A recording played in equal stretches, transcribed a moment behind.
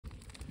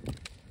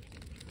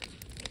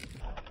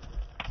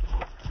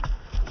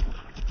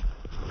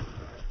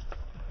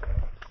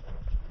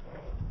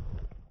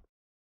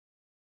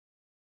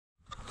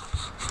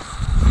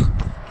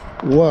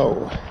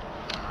Whoa.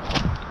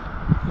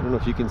 I don't know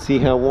if you can see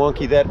how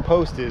wonky that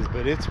post is,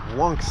 but it's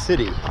wonk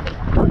city.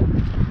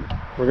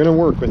 We're gonna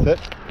work with it.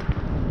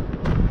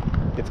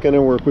 It's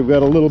gonna work. We've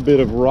got a little bit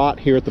of rot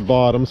here at the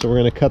bottom, so we're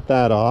gonna cut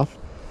that off.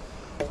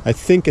 I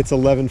think it's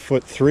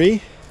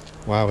 11'3".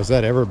 Wow, is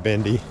that ever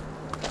bendy?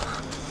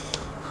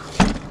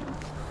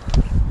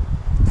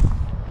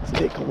 Let's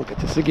take a look at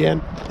this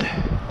again.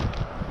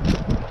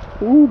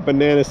 Ooh,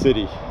 Banana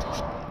City.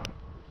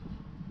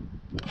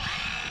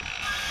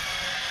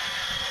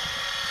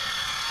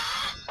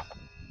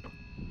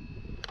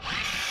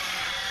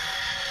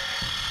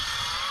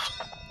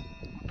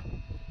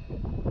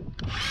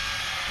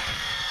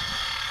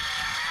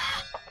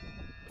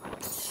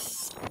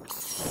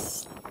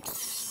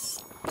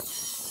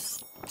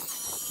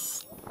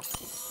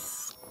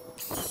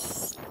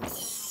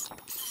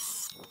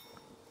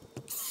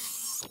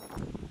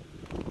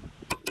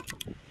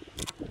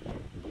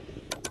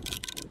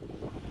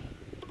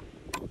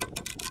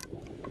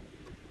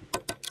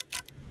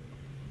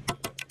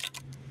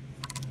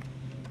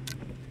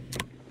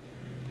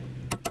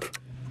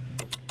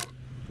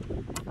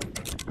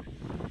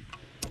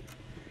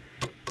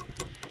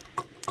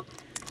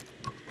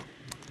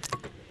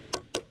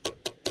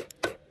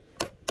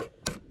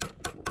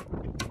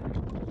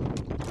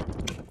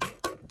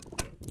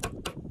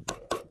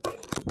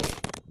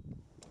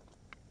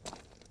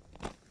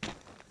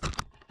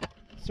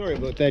 Sorry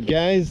about that,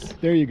 guys.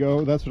 There you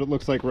go. That's what it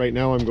looks like right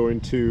now. I'm going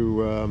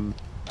to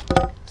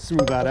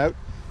smooth that out.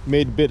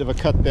 Made a bit of a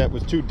cut that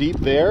was too deep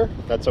there.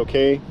 That's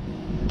okay.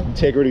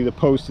 Integrity of the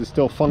post is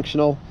still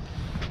functional.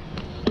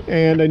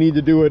 And I need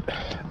to do it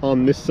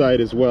on this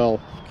side as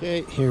well.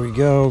 Okay, here we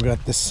go.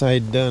 Got this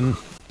side done.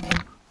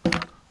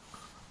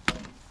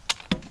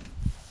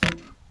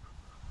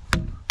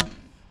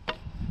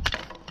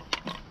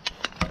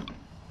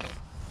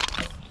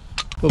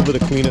 A little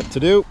bit of cleanup to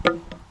do.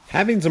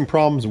 Having some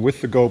problems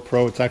with the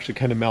GoPro. It's actually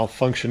kind of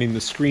malfunctioning.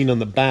 The screen on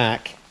the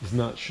back is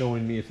not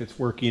showing me if it's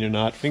working or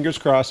not. Fingers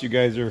crossed you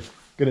guys are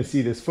going to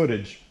see this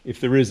footage,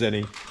 if there is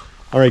any.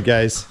 All right,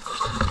 guys.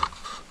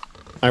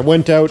 I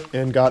went out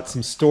and got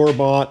some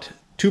store-bought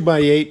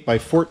 2x8 by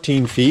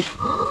 14 feet.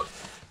 I'm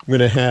going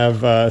to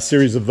have a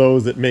series of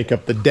those that make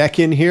up the deck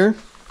in here.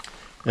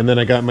 And then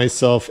I got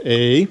myself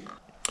a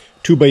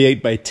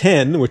 2x8 by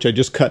 10, which I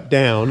just cut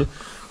down.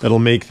 That'll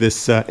make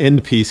this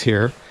end piece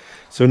here.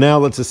 So now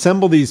let's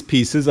assemble these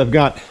pieces. I've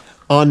got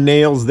on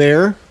nails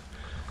there.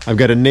 I've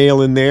got a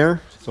nail in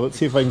there. So let's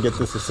see if I can get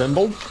this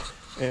assembled.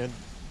 And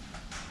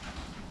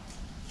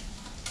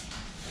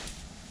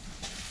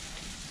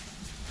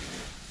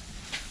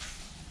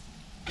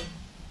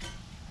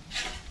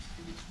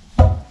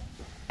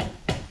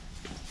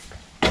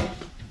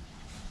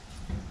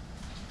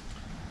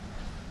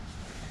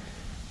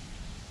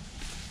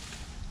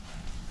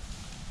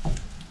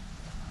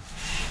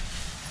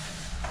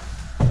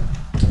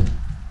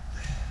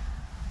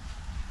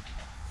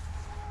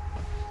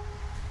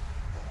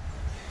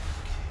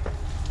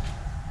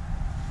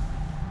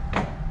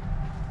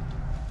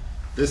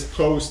this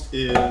post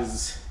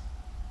is,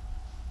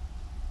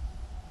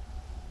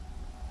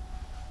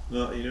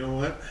 well, you know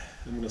what?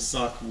 I'm going to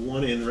sock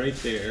one in right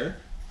there.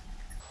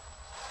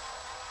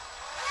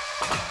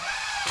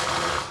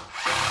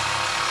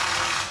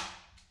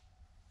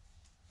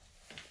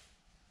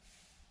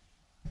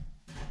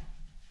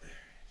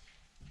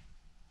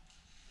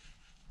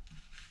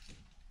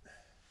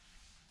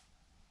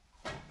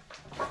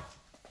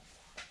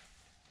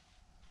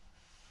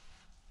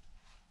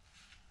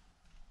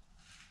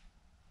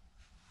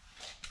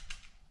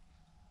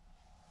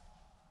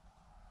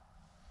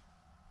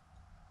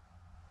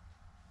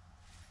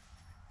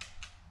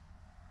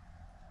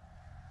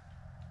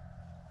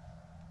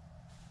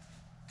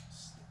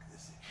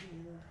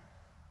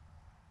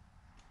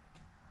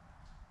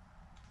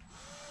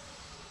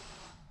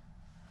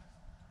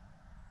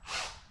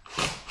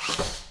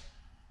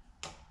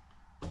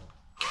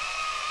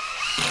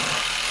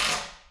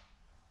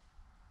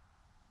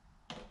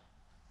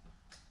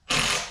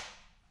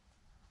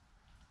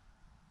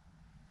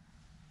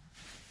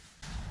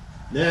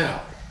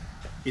 Now,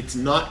 it's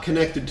not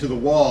connected to the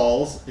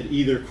walls at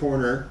either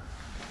corner.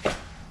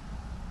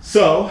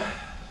 So,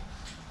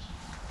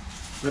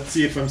 let's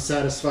see if I'm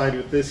satisfied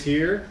with this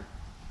here.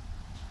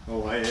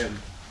 Oh, I am.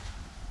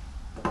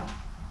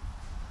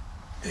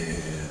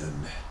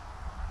 And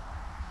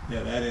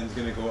yeah, that end's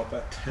going to go up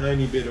a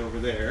tiny bit over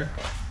there.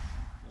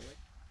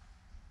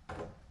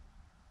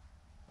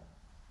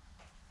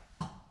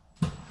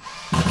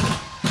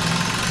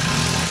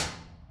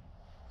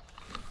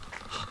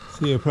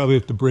 See, I probably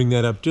have to bring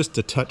that up just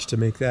a touch to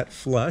make that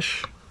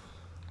flush.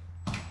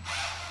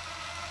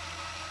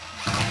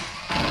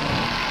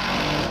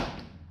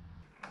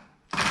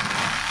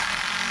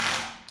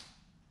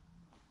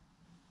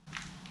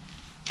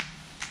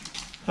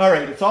 All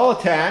right, it's all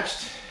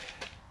attached.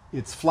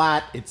 It's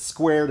flat, it's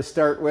square to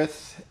start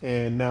with,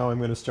 and now I'm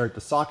going to start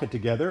to sock it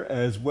together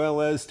as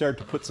well as start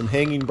to put some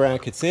hanging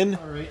brackets in.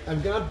 All right,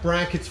 I've got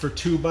brackets for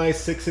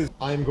 2x6s.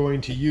 I'm going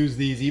to use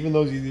these, even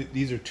though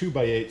these are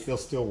 2x8s, they'll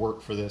still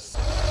work for this.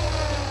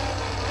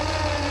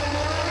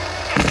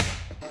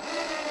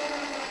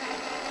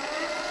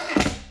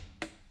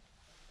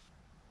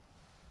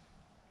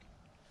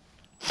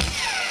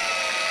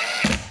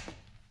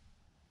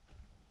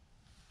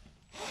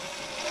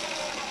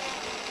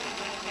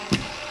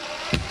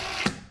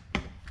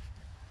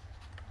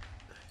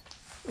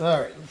 All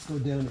right, let's go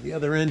down to the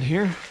other end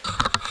here.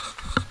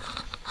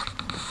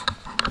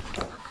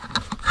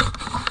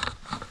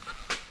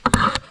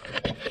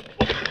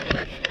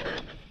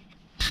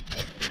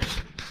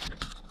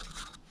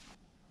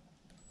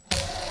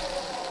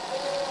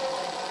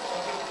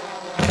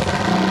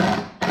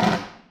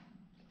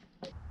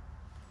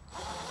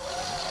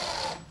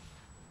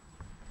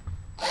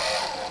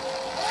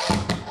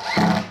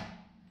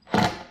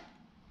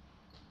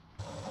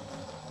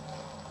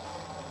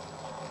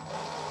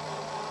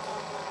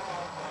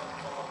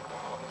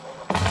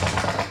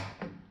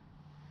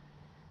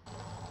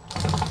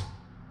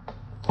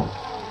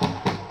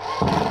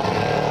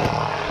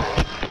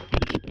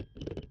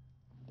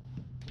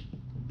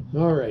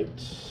 All right,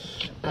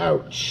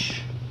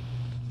 ouch.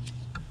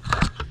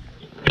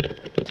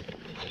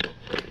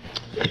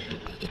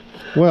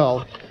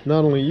 Well,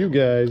 not only you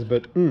guys,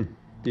 but the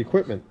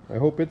equipment. I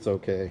hope it's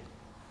okay.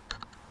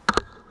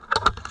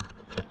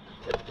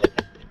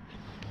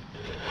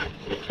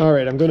 All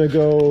right, I'm gonna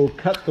go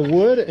cut the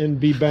wood and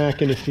be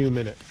back in a few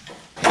minutes.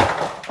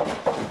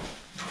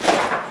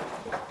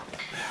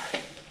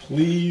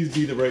 Please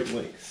be the right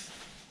length.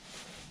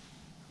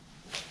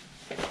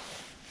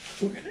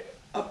 We're gonna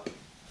up.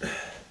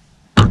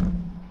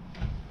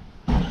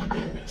 I'm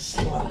gonna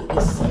slide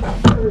this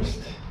side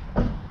first.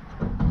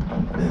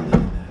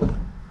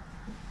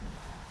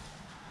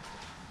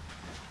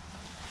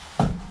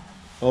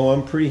 Oh,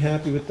 I'm pretty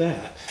happy with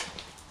that.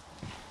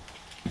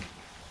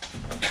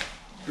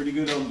 Pretty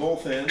good on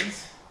both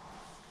ends.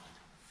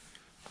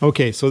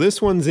 Okay, so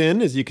this one's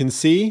in, as you can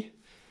see.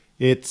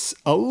 It's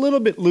a little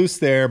bit loose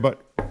there,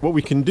 but what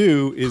we can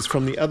do is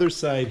from the other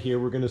side here,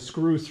 we're going to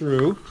screw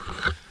through,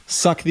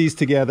 suck these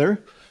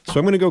together. So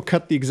I'm going to go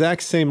cut the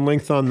exact same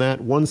length on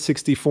that,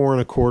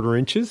 164¼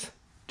 inches,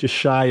 just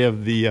shy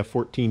of the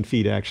 14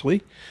 feet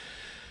actually,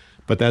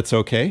 but that's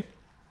okay.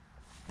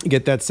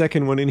 Get that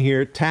second one in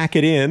here, tack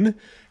it in,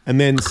 and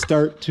then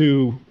start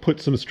to put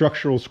some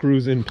structural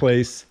screws in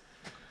place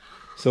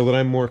so that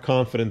I'm more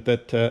confident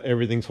that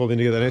everything's holding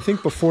together. And I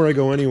think before I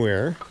go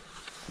anywhere,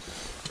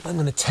 I'm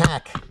going to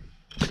tack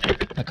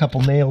a couple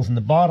nails in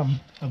the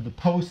bottom of the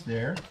post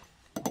there.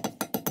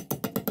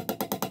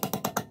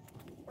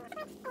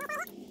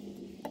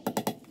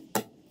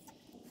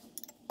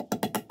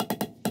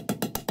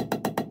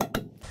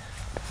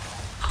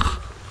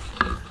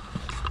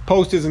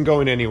 Post isn't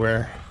going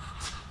anywhere.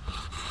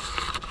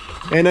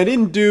 And I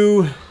didn't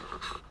do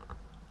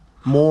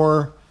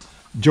more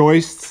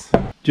joists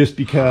just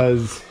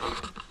because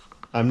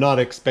I'm not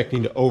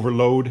expecting to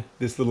overload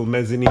this little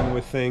mezzanine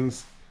with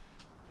things.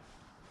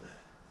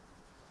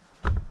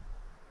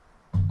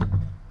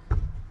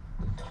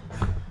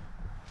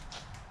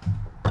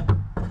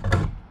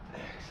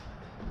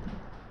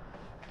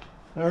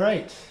 All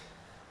right,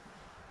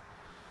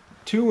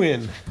 2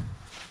 in.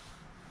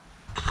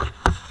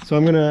 So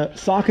I'm gonna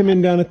sock them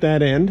in down at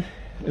that end,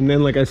 and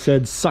then, like I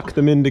said, suck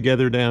them in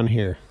together down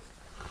here.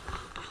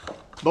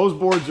 Those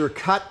boards are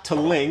cut to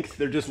length.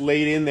 They're just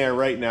laid in there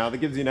right now. That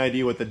gives you an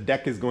idea what the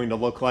deck is going to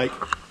look like.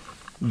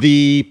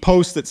 The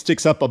post that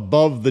sticks up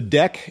above the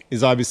deck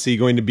is obviously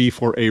going to be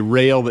for a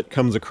rail that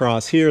comes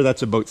across here.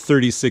 That's about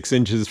 36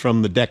 inches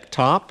from the deck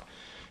top.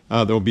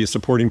 There will be a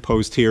supporting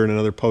post here and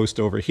another post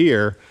over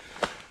here.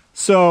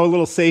 So a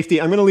little safety.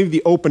 I'm going to leave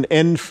the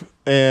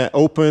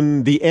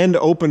end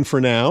open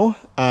for now,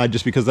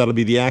 just because that'll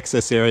be the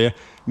access area.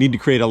 Need to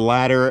create a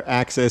ladder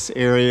access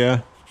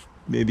area,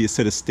 maybe a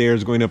set of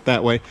stairs going up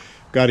that way.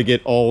 Got to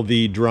get all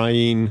the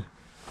drying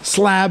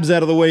slabs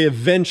out of the way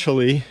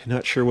eventually.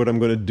 Not sure what I'm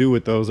going to do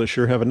with those. I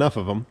sure have enough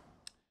of them.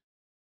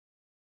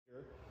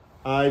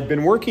 I've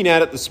been working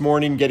at it this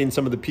morning, getting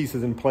some of the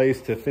pieces in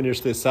place to finish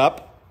this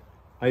up.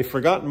 I've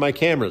forgotten my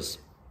cameras,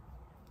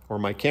 or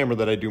my camera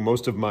that I do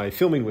most of my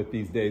filming with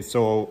these days.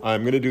 So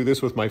I'm going to do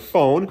this with my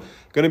phone.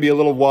 Going to be a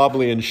little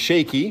wobbly and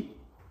shaky,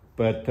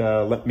 but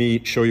let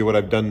me show you what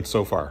I've done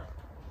so far.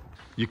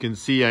 You can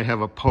see I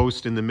have a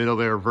post in the middle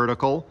there,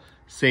 vertical,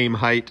 same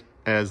height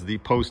as the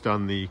post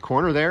on the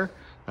corner there.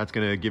 That's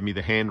going to give me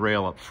the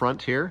handrail up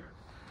front here.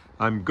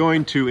 I'm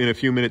going to, in a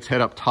few minutes,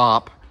 head up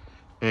top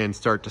and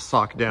start to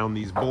sock down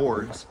these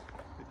boards.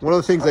 One of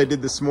the things I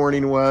did this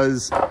morning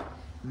was,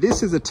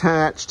 this is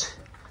attached,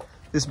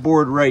 this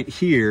board right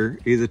here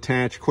is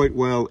attached quite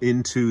well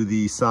into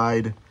the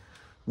side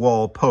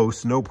wall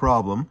post, no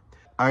problem.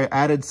 I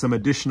added some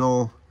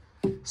additional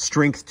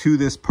strength to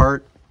this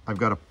part. I've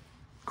got a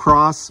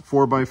cross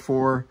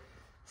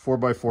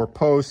 4x4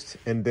 post,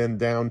 and then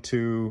down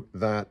to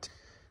that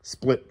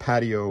split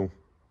patio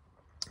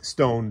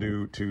stone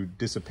to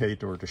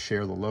dissipate or to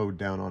share the load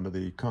down onto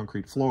the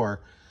concrete floor.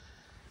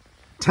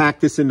 Tack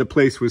this into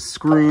place with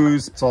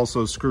screws. It's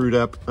also screwed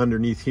up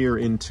underneath here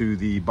into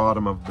the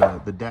bottom of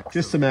the deck.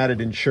 Just some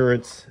added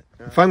insurance.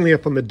 Finally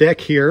up on the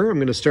deck here, I'm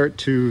going to start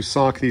to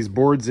sock these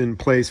boards in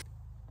place.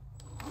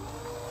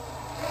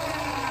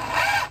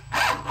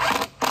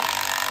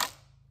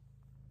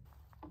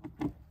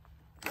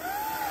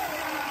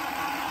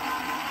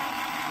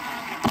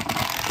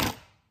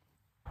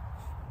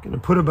 Going to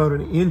put about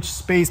an inch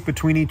space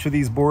between each of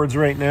these boards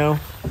right now.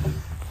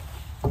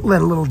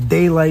 let a little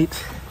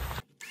daylight.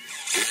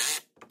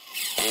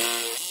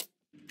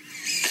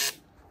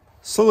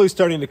 Slowly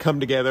starting to come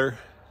together.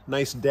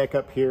 Nice deck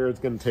up here. It's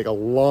going to take a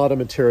lot of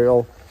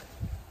material.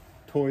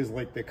 Toys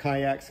like the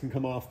kayaks can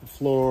come off the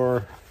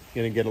floor.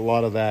 Going to get a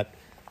lot of that.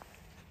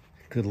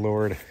 Good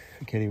Lord.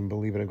 I can't even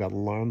believe it. I've got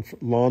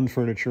lawn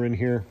furniture in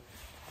here.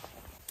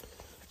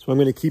 So I'm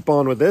going to keep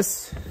on with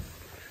this.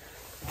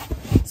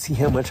 See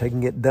how much I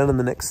can get done in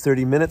the next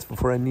 30 minutes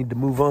before I need to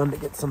move on to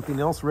get something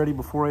else ready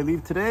before I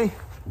leave today.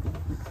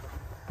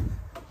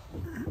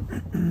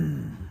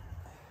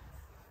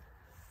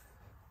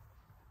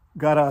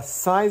 Got a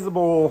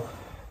sizable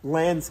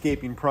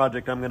landscaping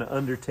project I'm going to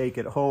undertake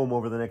at home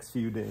over the next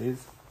few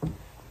days.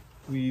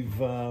 We've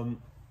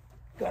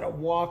got a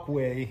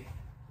walkway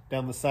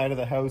down the side of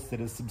the house that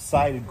has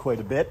subsided quite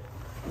a bit,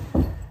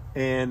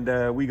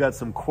 and we got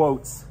some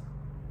quotes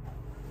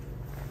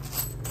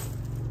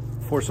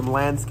for some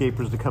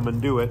landscapers to come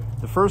and do it.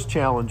 The first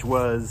challenge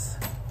was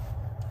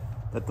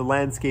that the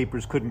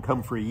landscapers couldn't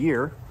come for a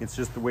year. It's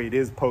just the way it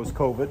is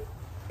post-COVID.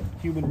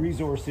 Human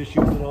resource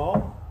issues and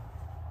all.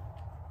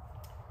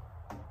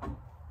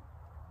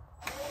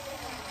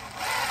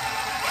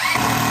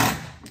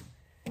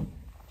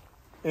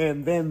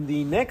 And then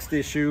the next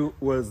issue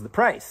was the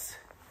price.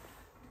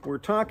 We're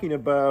talking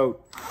about,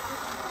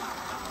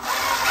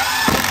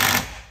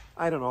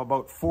 I don't know,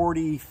 about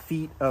 40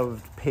 feet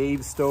of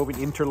paved stone,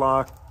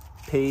 interlock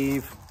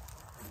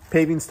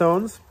paving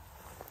stones.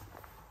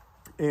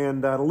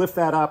 And to lift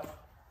that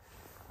up,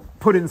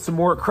 put in some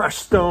more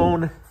crushed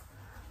stone,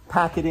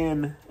 pack it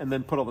in, and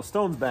then put all the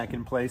stones back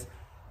in place.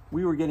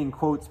 We were getting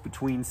quotes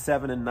between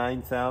 7 and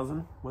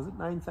 9,000. Was it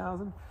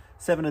 9,000?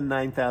 7 and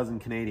 9,000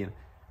 Canadian.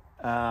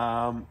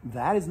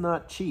 That is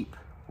not cheap,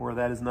 or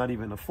that is not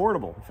even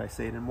affordable, if I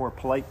say it in more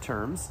polite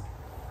terms.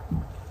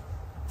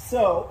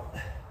 So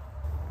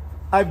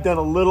I've done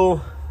a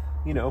little,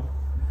 you know,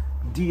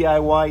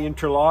 DIY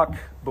interlock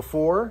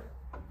before,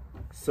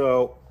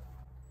 so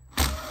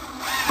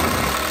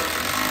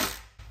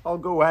I'll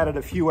go at it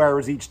a few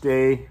hours each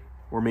day,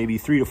 or maybe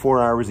 3 to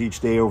 4 hours each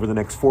day over the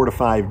next 4 to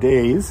 5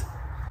 days.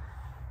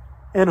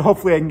 And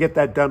hopefully I can get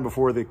that done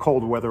before the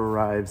cold weather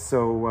arrives.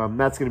 So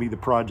that's going to be the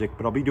project,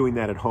 but I'll be doing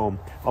that at home.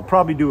 I'll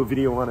probably do a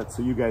video on it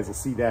so you guys will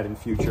see that in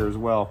future as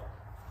well.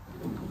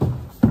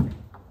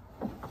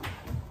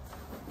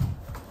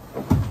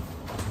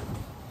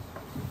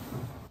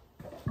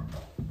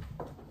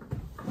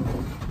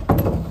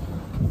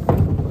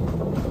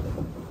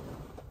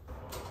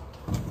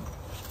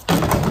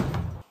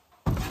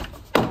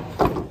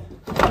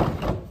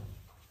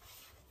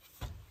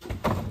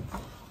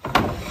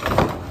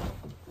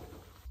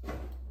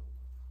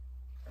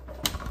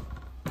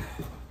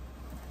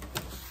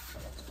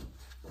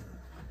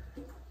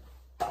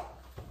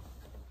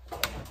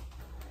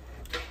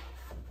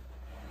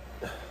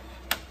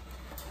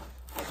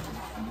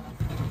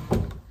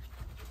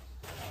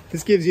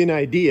 This gives you an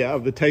idea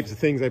of the types of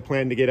things I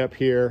plan to get up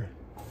here,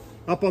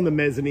 up on the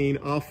mezzanine,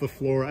 off the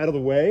floor, out of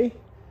the way.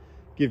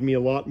 Give me a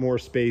lot more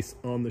space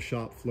on the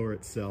shop floor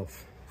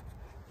itself.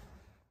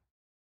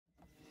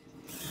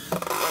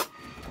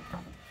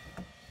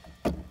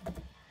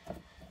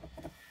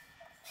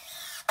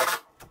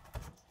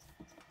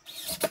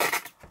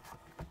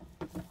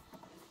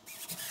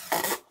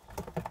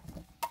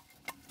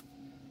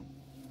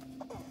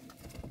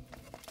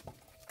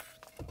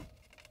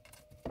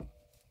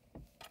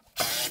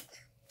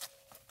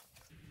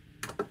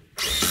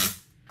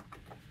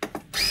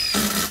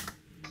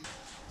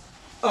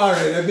 All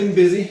right, I've been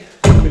busy.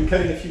 I've been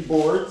cutting a few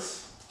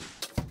boards.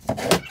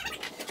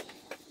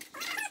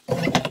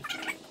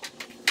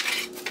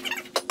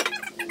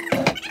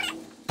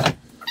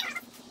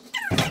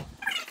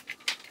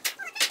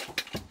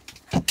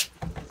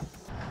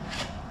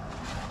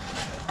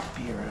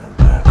 Be around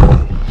that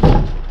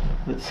way.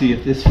 Let's see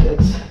if this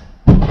fits.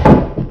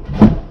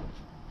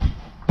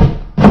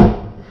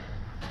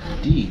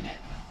 Indeed.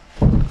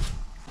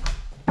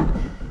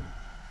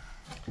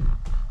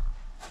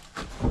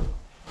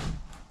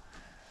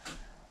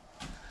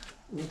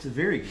 It's a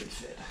very good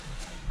fit.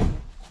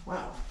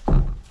 Wow.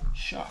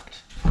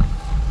 Shocked.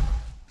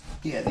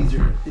 Yeah,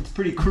 it's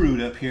pretty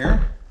crude up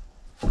here,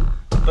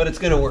 but it's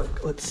gonna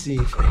work. Let's see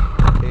if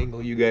I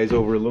angle you guys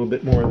over a little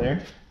bit more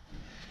there.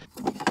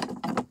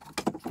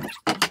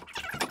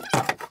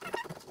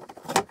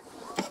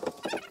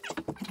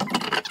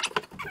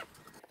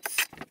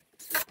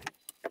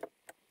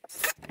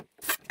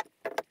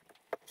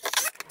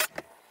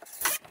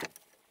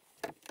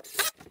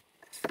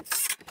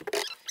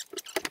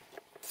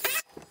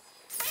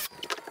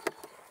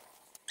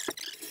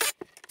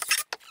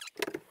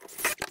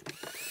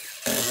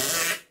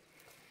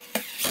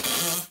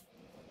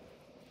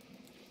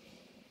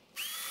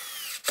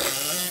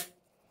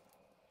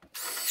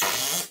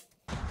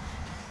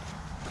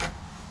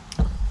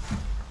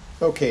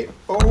 Okay,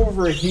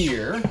 over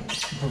here,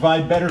 to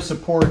provide better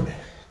support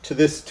to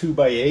this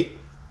 2x8,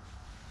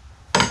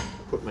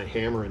 put my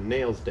hammer and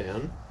nails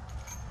down.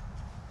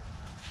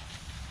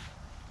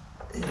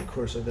 And of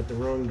course I've got the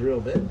wrong drill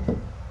bit.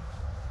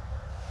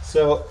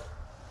 So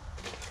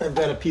I've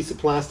got a piece of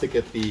plastic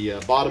at the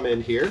bottom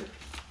end here,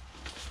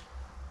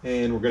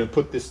 and we're going to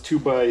put this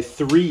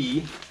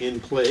 2x3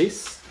 in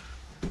place.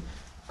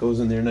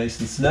 Goes in there nice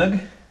and snug.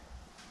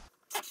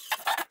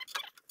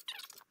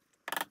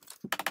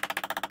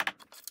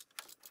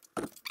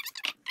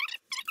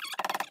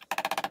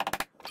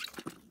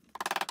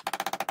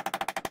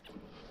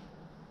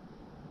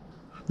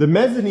 The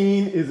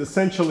mezzanine is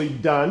essentially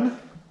done.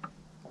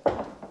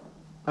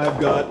 I've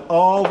got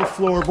all the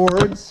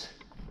floorboards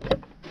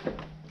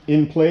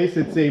in place.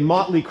 It's a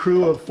motley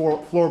crew of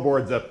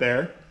floorboards up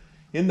there.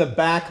 In the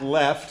back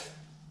left,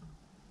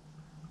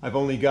 I've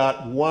only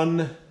got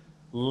one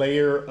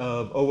layer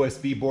of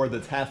OSB board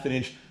that's 1/2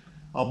 inch.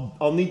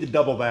 I'll need to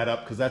double that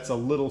up because that's a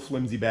little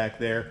flimsy back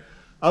there.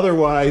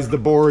 Otherwise, the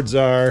boards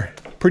are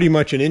pretty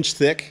much 1 inch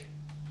thick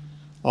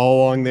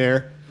all along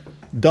there.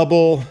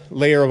 Double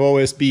layer of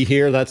OSB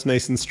here, that's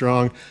nice and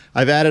strong.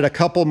 I've added a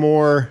couple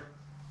more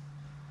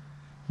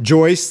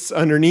joists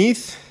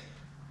underneath.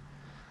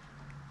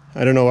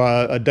 I don't know,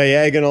 a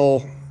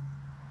diagonal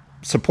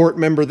support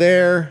member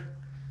there.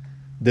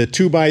 The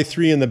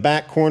 2x3 in the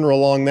back corner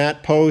along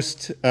that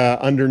post,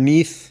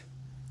 underneath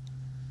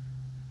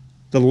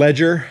the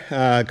ledger,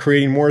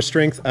 creating more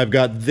strength. I've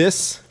got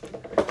this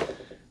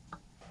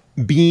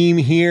beam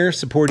here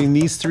supporting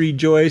these 3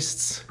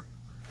 joists.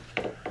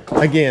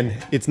 Again,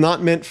 it's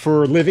not meant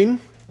for living.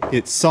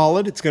 It's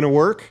solid, it's gonna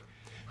work.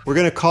 We're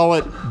gonna call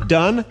it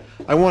done.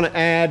 I wanna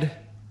add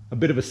a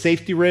bit of a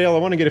safety rail. I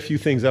wanna get a few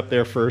things up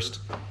there first,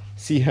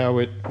 see how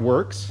it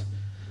works.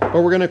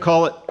 But we're gonna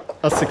call it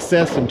a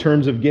success in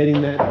terms of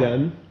getting that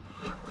done.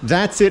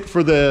 That's it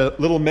for the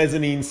little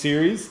mezzanine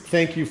series.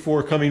 Thank you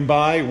for coming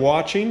by,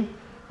 watching,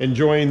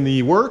 enjoying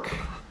the work.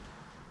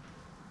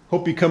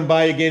 Hope you come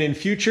by again in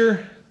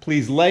future.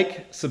 Please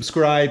like,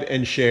 subscribe,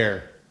 and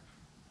share.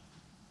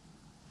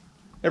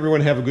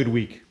 Everyone have a good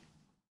week.